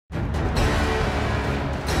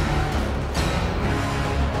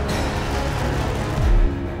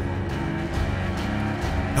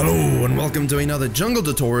Hello and welcome to another jungle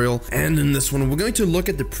tutorial, and in this one we're going to look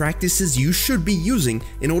at the practices you should be using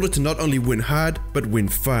in order to not only win hard but win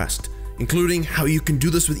fast, including how you can do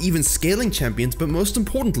this with even scaling champions, but most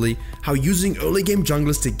importantly how using early game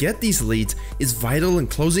junglers to get these leads is vital in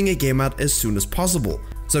closing a game out as soon as possible.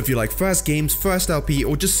 So if you like fast games, fast LP,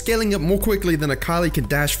 or just scaling up more quickly than a Kylie can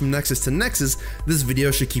dash from Nexus to Nexus, this video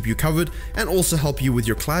should keep you covered and also help you with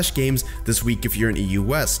your Clash games this week if you're in EU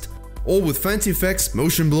West. All with fancy effects,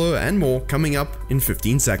 motion blur, and more coming up in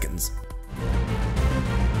 15 seconds.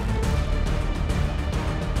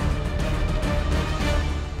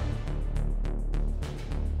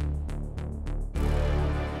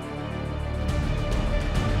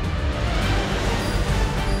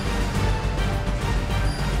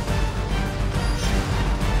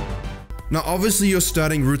 Now obviously your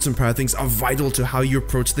starting roots and pathings are vital to how you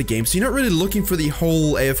approach the game, so you're not really looking for the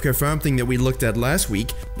whole AFK farm thing that we looked at last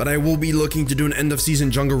week, but I will be looking to do an end of season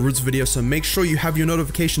jungle roots video, so make sure you have your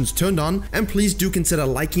notifications turned on, and please do consider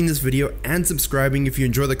liking this video and subscribing if you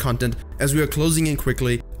enjoy the content, as we are closing in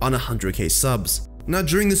quickly on 100k subs. Now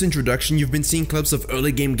during this introduction you've been seeing clips of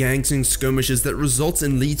early game ganks and skirmishes that results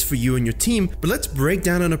in leads for you and your team, but let's break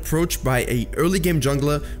down an approach by a early game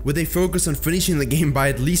jungler with a focus on finishing the game by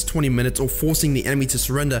at least 20 minutes or forcing the enemy to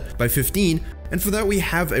surrender by 15. And for that we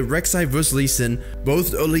have a Rek'Sai vs Lee Sin,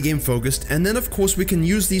 both early game focused, and then of course we can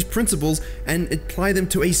use these principles and apply them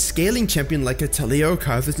to a scaling champion like a Taliyah or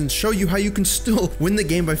Karthus and show you how you can still win the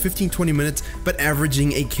game by 15-20 minutes but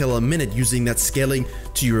averaging a kill a minute using that scaling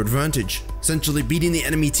to your advantage. Essentially beating the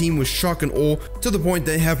enemy team with shock and awe to the point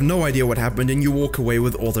they have no idea what happened and you walk away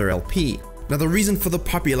with all their LP. Now the reason for the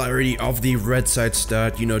popularity of the red side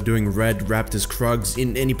start, doing red, Raptors, Krugs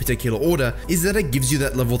in any particular order, is that it gives you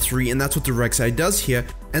that level 3, and that's what the Rek'Sai does here.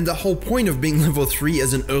 And the whole point of being level 3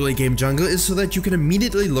 as an early game jungler is so that you can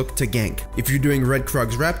immediately look to gank. If you're doing red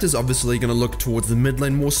Krugs Raptors, obviously you're going to look towards the mid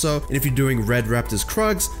lane more so, and if you're doing red Raptors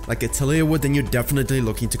Krugs like a Taliyah would, then you're definitely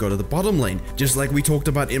looking to go to the bottom lane. Just like we talked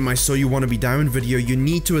about in my So You Wanna Be Diamond video, you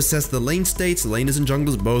need to assess the lane states, laners and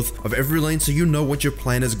junglers both, of every lane so you know what your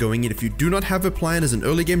plan is going in. If you do not have a plan as an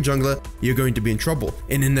early game jungler, you're going to be in trouble.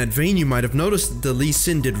 And in that vein, you might have noticed that the Lee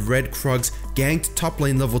Sin did red Krugs, ganked top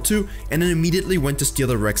lane level 2, and then immediately went to steal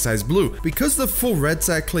the Rek'Sai's blue. Because the full red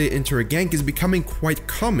side clear into a gank is becoming quite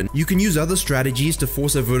common, you can use other strategies to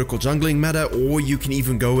force a vertical jungling meta, or you can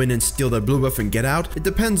even go in and steal their blue buff and get out. It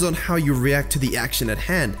depends on how you react to the action at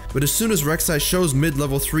hand. But as soon as Rek'Sai shows mid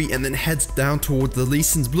level 3 and then heads down towards the Lee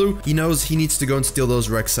Sin's blue, he knows he needs to go and steal those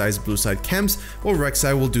Rek'Sai's blue side camps, or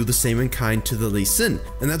Rek'Sai will do the same in kind to the Lee Sin.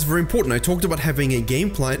 And that's very important. I talked about having a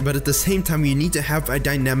game plan, but at the same time you need to have a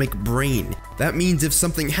dynamic brain. That means if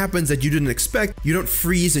something happens that you didn't expect, you don't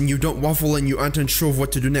freeze and you don't waffle and you aren't unsure of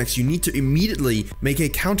what to do next. You need to immediately make a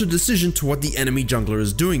counter decision to what the enemy jungler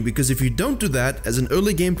is doing, because if you don't do that as an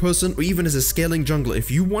early game person or even as a scaling jungler,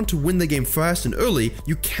 if you want to win the game fast and early,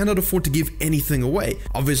 you cannot afford to give anything away.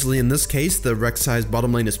 Obviously in this case the Rek'Sai's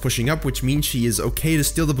bottom lane is pushing up, which means she is okay to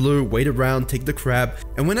steal the blue, wait around, take the crab.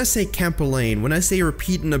 And when I say camp a lane, when I say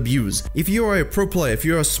repeat and abuse, if you are a pro player, if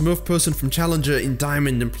you're a smurf person from Challenger in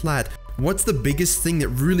Diamond and Plat, what's the biggest thing that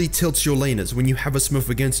really tilts your laners when you have a smurf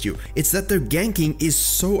against you? It's that their ganking is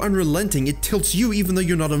so unrelenting, it tilts you even though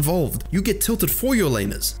you're not involved. You get tilted for your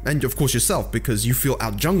laners, and of course yourself, because you feel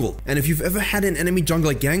out jungled. And if you've ever had an enemy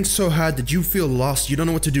jungler gank so hard that you feel lost, you don't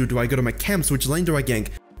know what to do. Do I go to my camps? Which lane do I gank?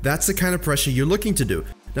 That's the kind of pressure you're looking to do.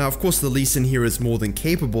 Now of course the Lee Sin here is more than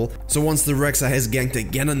capable, so once the Rek'Sai has ganked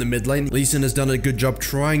again in the mid lane, Lee Sin has done a good job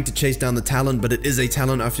trying to chase down the Talon, but it is a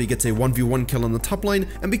Talon after he gets a 1v1 kill on the top lane,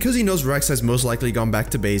 and because he knows Rek'Sai's most likely gone back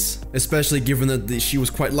to base, especially given that she was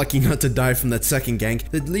quite lucky not to die from that second gank,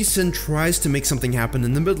 that Lee Sin tries to make something happen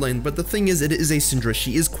in the mid lane. But the thing is, it is a Syndra.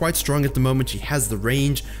 She is quite strong at the moment, she has the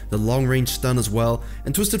range, the long range stun as well,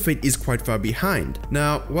 and Twisted Fate is quite far behind.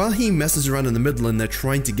 Now while he messes around in the mid lane, they're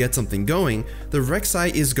trying to get something going, the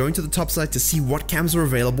Rek'Sai is going to the top side to see what camps are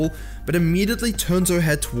available, but immediately turns her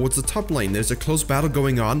head towards the top lane. There's a close battle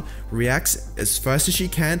going on, reacts as fast as she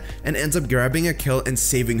can, and ends up grabbing a kill and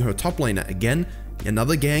saving her top laner. Again,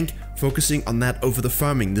 another gank, focusing on that over the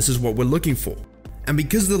farming. This is what we're looking for. And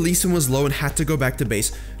because the Lee Sin was low and had to go back to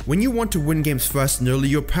base, when you want to win games fast and early,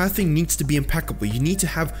 your pathing needs to be impeccable. You need to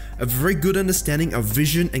have a very good understanding of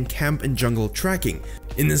vision and camp and jungle tracking.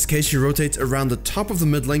 In this case, she rotates around the top of the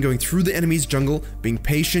mid lane, going through the enemy's jungle, being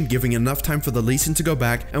patient, giving enough time for the Lee Sin to go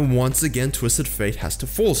back, and once again Twisted Fate has to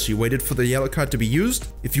fall. She waited for the yellow card to be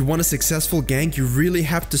used. If you want a successful gank, you really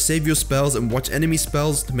have to save your spells and watch enemy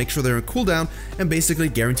spells to make sure they're in cooldown, and basically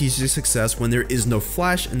guarantees you success when there is no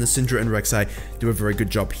flash, and the Syndra and Rek'Sai do a very good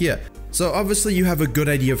job here. So obviously you have a good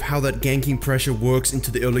idea of how that ganking pressure works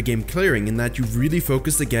into the early game clearing, in that you really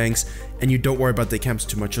focus the ganks and you don't worry about their camps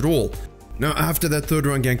too much at all. Now after that third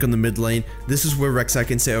round gank on the mid lane, this is where Rek'Sai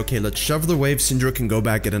can say, okay, let's shove the wave, Syndra can go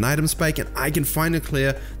back, get an item spike, and I can finally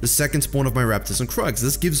clear the second spawn of my Raptors and Krugs.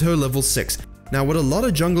 This gives her level 6. Now what a lot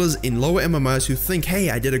of junglers in lower MMRs who think, hey,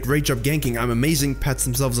 I did a great job ganking, I'm amazing, pats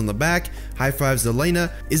themselves on the back, high fives the laner,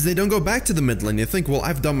 is they don't go back to the mid lane. They think, well,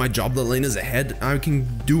 I've done my job, the laner's ahead, I can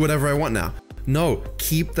do whatever I want now. No,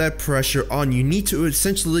 keep that pressure on. You need to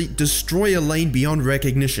essentially destroy a lane beyond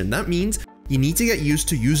recognition. That means you need to get used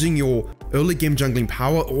to using your early game jungling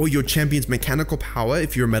power or your champion's mechanical power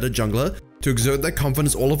if you're a meta jungler to exert that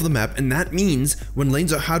confidence all over the map, and that means when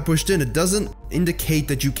lanes are hard pushed in, it doesn't indicate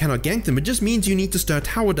that you cannot gank them, it just means you need to start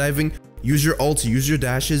tower diving, use your ults, use your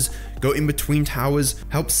dashes, go in between towers,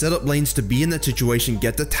 help set up lanes to be in that situation,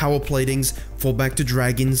 get the tower platings, fall back to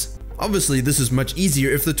dragons. Obviously, this is much easier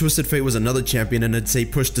if the Twisted Fate was another champion and had, say,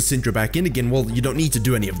 pushed the Syndra back in again. Well, you don't need to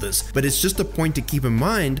do any of this. But it's just a point to keep in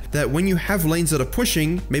mind that when you have lanes that are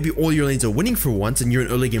pushing, maybe all your lanes are winning for once and you're an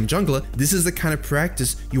early game jungler, this is the kind of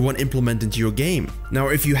practice you want to implement into your game. Now,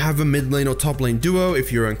 if you have a mid lane or top lane duo,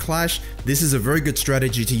 if you're on Clash, this is a very good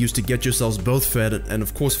strategy to use to get yourselves both fed and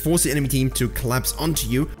of course force the enemy team to collapse onto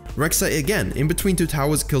you. Rek'Sai again, in between two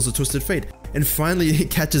towers, kills the Twisted Fate. And finally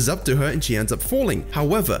it catches up to her and she ends up falling.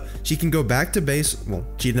 However, she can go back to base, well,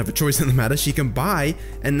 she didn't have a choice in the matter, she can buy,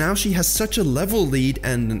 and now she has such a level lead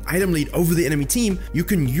and an item lead over the enemy team, you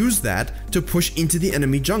can use that to push into the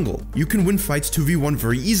enemy jungle. You can win fights 2v1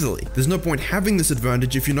 very easily. There's no point having this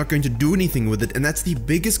advantage if you're not going to do anything with it, and that's the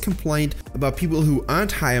biggest complaint about people who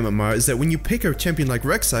aren't high MMR, is that when you pick a champion like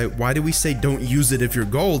Rek'Sai, why do we say don't use it if you're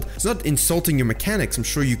gold? It's not insulting your mechanics, I'm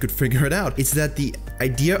sure you could figure it out. It's that the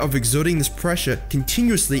idea of exerting this pressure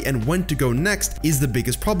continuously and when to go next is the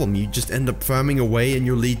biggest problem. You just end up farming away and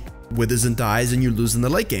your lead withers and dies and you lose in the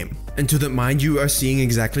late game. And to that mind, you are seeing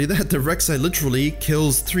exactly that. The Rek'Sai literally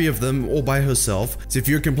kills 3 of them all by herself. So if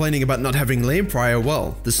you're complaining about not having lane prior,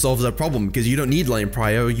 well, this solves that problem because you don't need lane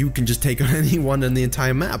prior, you can just take on anyone in the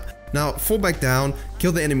entire map. Now, fall back down,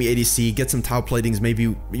 kill the enemy ADC, get some tower platings,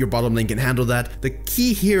 maybe your bottom lane can handle that. The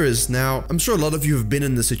key here is now, I'm sure a lot of you have been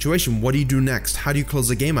in this situation, what do you do next? How do you close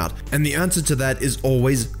the game out? And the answer to that is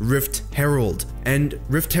always Rift Herald. And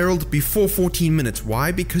Rift Herald before 14 minutes.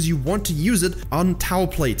 Why? Because you want to use it on tower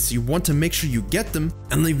plates. You want to make sure you get them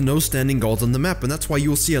and leave no standing gold on the map. And that's why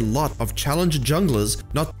you'll see a lot of challenger junglers,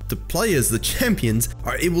 not the players, the champions,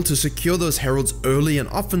 are able to secure those heralds early and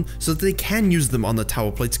often so that they can use them on the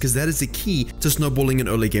tower plates, because that is the key to snowballing an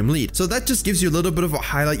early game lead. So that just gives you a little bit of a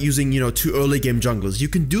highlight using, 2 early game junglers. You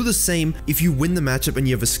can do the same if you win the matchup and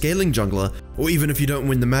you have a scaling jungler, or even if you don't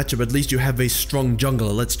win the matchup, at least you have a strong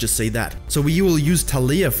jungler, let's just say that. So you will use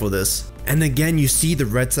Taliyah for this. And again, you see the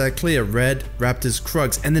red side clear, red, Raptors,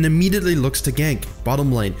 Krugs, and then immediately looks to gank,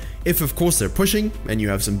 bottom lane. If of course they're pushing, and you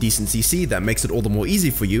have some decent CC, that makes it all the more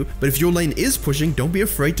easy for you. But if your lane is pushing, don't be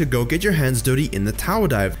afraid to go get your hands dirty in the tower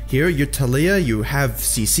dive. Here, your Taliyah, you have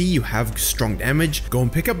CC, you have strong damage, go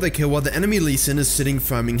and pick up the kill while the enemy Lee Sin is sitting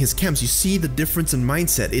farming his camps. You see the difference in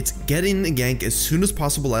mindset. It's get in and gank as soon as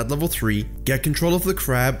possible at level 3, get control of the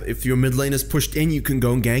crab. If your mid lane is pushed in, you can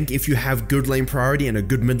go and gank. If you have good lane priority and a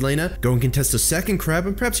good mid laner, go and contest a second crab,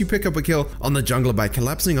 and perhaps you pick up a kill on the jungler by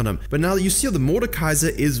collapsing on him. But now you see the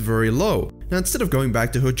Mordekaiser is very low. Now instead of going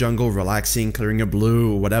back to her jungle, relaxing, clearing a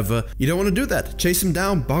blue or whatever, you don't want to do that. Chase him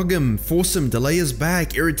down, bug him, force him, delay his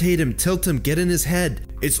back, irritate him, tilt him, get in his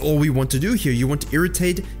head. It's all we want to do here. You want to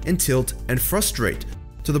irritate and tilt and frustrate,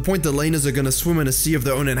 to the point that laners are going to swim in a sea of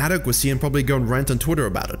their own inadequacy and probably go and rant on Twitter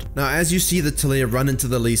about it. Now, as you see the Taliyah run into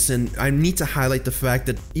the Lee Sin, I need to highlight the fact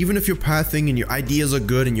that even if you're pathing and your ideas are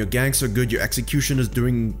good and your ganks are good, your execution is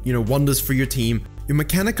doing, wonders for your team, your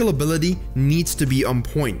mechanical ability needs to be on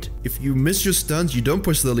point. If you miss your stuns, you don't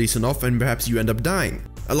push the Lee Sin off and perhaps you end up dying.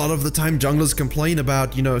 A lot of the time junglers complain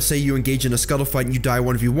about, say you engage in a scuttle fight and you die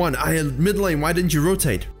 1v1. Mid lane, why didn't you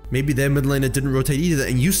rotate? Maybe their mid laner didn't rotate either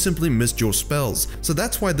and you simply missed your spells. So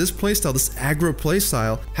that's why this playstyle, this aggro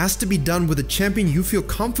playstyle, has to be done with a champion you feel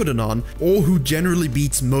confident on or who generally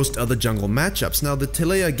beats most other jungle matchups. Now the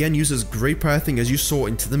Taliyah again uses great pathing, as you saw,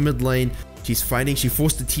 into the mid lane. She's fighting, she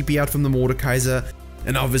forced the TP out from the Mordekaiser.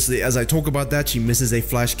 And obviously, as I talk about that, she misses a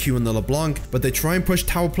flash Q in the LeBlanc, but they try and push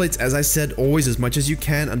tower plates, as I said, always as much as you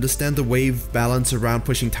can. Understand the wave balance around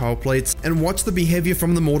pushing tower plates, and watch the behavior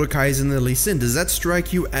from the Mordekaiser and the Lee Sin. Does that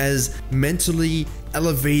strike you as mentally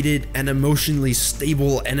elevated and emotionally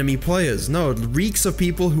stable enemy players? No, it reeks of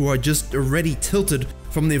people who are just already tilted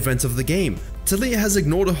from the events of the game. Taliyah has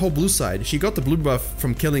ignored her whole blue side. She got the blue buff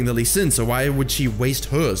from killing the Lee Sin, so why would she waste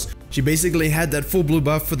hers? She basically had that full blue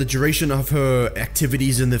buff for the duration of her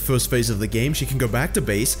activities in the first phase of the game. She can go back to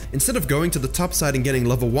base. Instead of going to the top side and getting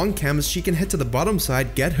level 1 cams, she can head to the bottom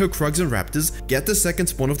side, get her Krugs and Raptors, get the second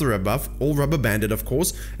spawn of the red buff, all rubber banded of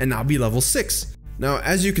course, and now be level 6. Now,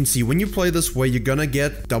 as you can see, when you play this way, you're gonna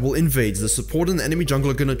get double invades. The support and the enemy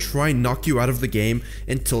jungler are gonna try and knock you out of the game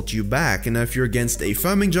and tilt you back. And now if you're against a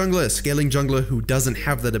farming jungler, a scaling jungler who doesn't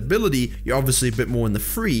have that ability, you're obviously a bit more in the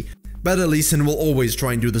free. But Lee Sin will always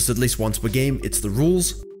try and do this at least once per game. It's the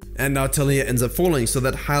rules. And now Taliyah ends up falling, so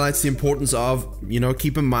that highlights the importance of,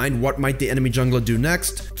 keep in mind what might the enemy jungler do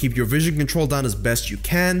next. Keep your vision control down as best you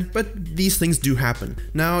can, but these things do happen.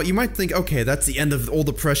 Now, you might think, okay, that's the end of all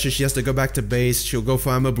the pressure, she has to go back to base, she'll go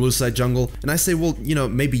farm a blue side jungle. And I say, well,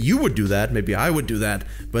 maybe you would do that, maybe I would do that.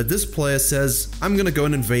 But this player says, I'm gonna go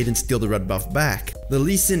and invade and steal the red buff back. The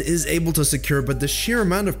Lee Sin is able to secure, but the sheer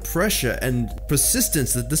amount of pressure and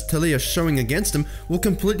persistence that this Taliyah is showing against him will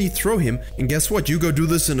completely throw him. And guess what? You go do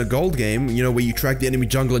this in a gold game, where you track the enemy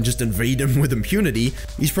jungle and just invade him with impunity.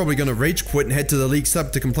 He's probably gonna rage quit and head to the league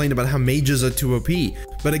sub to complain about how mages are too OP.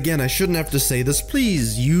 But again, I shouldn't have to say this,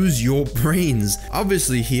 please use your brains.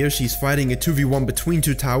 Obviously here, she's fighting a 2v1 between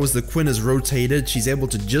two towers, the Quinn is rotated, she's able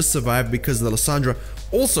to just survive because the Lissandra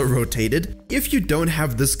also rotated. If you don't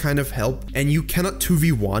have this kind of help and you cannot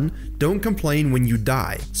 2v1, don't complain when you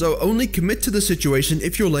die. So only commit to the situation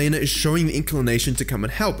if your laner is showing the inclination to come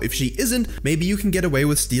and help. If she isn't, maybe you can get away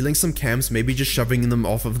with stealing some camps, maybe just shoving them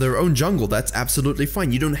off of their own jungle. That's absolutely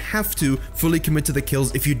fine. You don't have to fully commit to the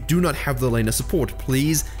kills if you do not have the laner support.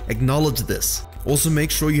 Please acknowledge this. Also make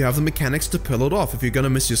sure you have the mechanics to pull it off. If you're gonna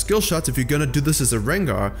miss your skill shots, if you're gonna do this as a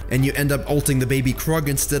Rengar, and you end up ulting the baby Krug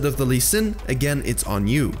instead of the Lee Sin, again, it's on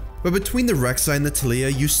you. But between the Rek'Sai and the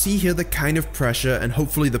Taliyah, you see here the kind of pressure and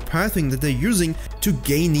hopefully the pathing that they're using to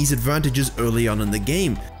gain these advantages early on in the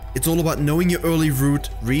game. It's all about knowing your early route,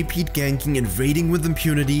 repeat ganking, invading with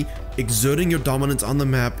impunity, exerting your dominance on the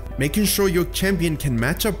map, making sure your champion can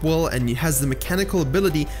match up well and has the mechanical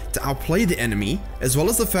ability to outplay the enemy, as well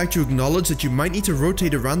as the fact you acknowledge that you might need to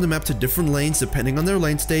rotate around the map to different lanes depending on their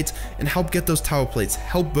lane states and help get those tower plates,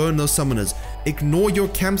 help burn those summoners. Ignore your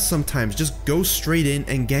camps sometimes, just go straight in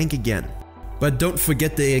and gank again. But don't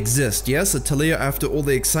forget they exist. Yes, a Taliyah, after all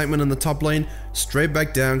the excitement in the top lane, straight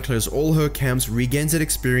back down, clears all her camps, regains that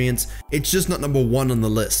experience. It's just not number 1 on the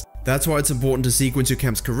list. That's why it's important to sequence your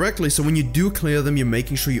camps correctly, so when you do clear them, you're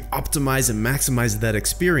making sure you optimize and maximize that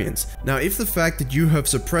experience. Now, if the fact that you have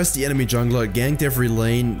suppressed the enemy jungler, ganked every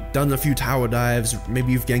lane, done a few tower dives,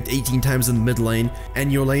 maybe you've ganked 18 times in the mid lane,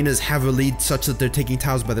 and your laners have a lead such that they're taking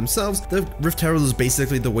towers by themselves, the Rift Herald is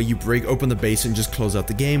basically the way you break open the base and just close out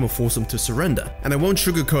the game or force them to surrender. And I won't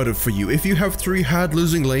sugarcoat it for you. If you have 3 hard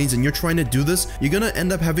losing lanes and you're trying to do this, you're gonna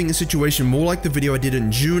end up having a situation more like the video I did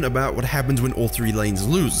in June about what happens when all 3 lanes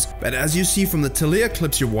lose. But as you see from the Taliyah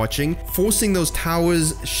clips you're watching, forcing those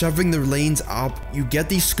towers, shoving the lanes up, you get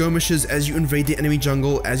these skirmishes as you invade the enemy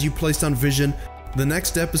jungle, as you place down vision. The next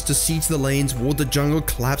step is to siege the lanes, ward the jungle,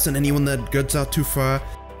 collapse on anyone that gets out too far.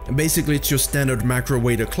 And basically it's your standard macro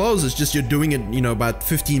way to close, it's just you're doing it, about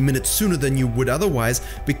 15 minutes sooner than you would otherwise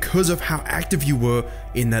because of how active you were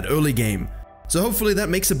in that early game. So hopefully that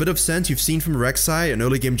makes a bit of sense. You've seen from Rek'Sai, an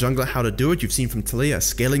early game jungler, how to do it. You've seen from Taliyah, a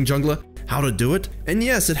scaling jungler, how to do it. And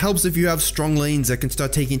yes, it helps if you have strong lanes that can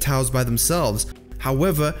start taking towers by themselves.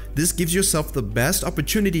 However, this gives yourself the best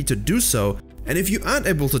opportunity to do so. And if you aren't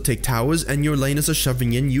able to take towers and your laners are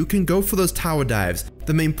shoving in, you can go for those tower dives.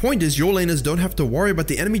 The main point is your laners don't have to worry about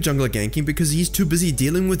the enemy jungler ganking because he's too busy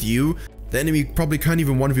dealing with you. The enemy probably can't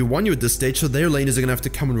even 1v1 you at this stage, so their laners are going to have to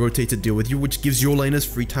come and rotate to deal with you, which gives your laners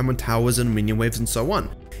free time on towers and minion waves and so on.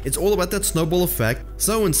 It's all about that snowball effect.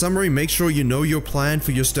 So in summary, make sure you know your plan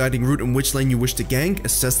for your starting route and which lane you wish to gank.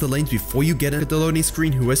 Assess the lanes before you get at the loading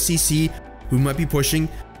screen, who has CC, who might be pushing.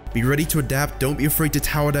 Be ready to adapt, don't be afraid to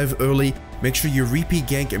tower dive early. Make sure you repeat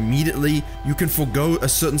gank immediately. You can forego a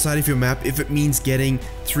certain side of your map if it means getting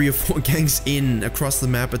 3 or 4 ganks in across the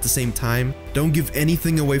map at the same time. Don't give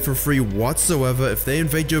anything away for free whatsoever. If they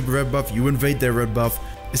invade your red buff, you invade their red buff.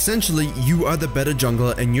 Essentially, you are the better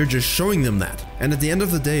jungler and you're just showing them that. And at the end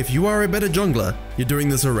of the day, if you are a better jungler, you're doing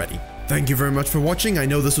this already. Thank you very much for watching. I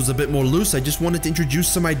know this was a bit more loose. I just wanted to introduce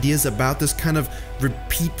some ideas about this kind of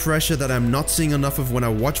repeat pressure that I'm not seeing enough of when I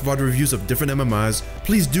watch VOD reviews of different MMRs.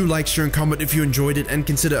 Please do like, share, and comment if you enjoyed it, and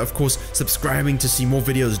consider, of course, subscribing to see more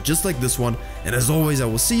videos just like this one. And as always, I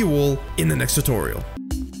will see you all in the next tutorial.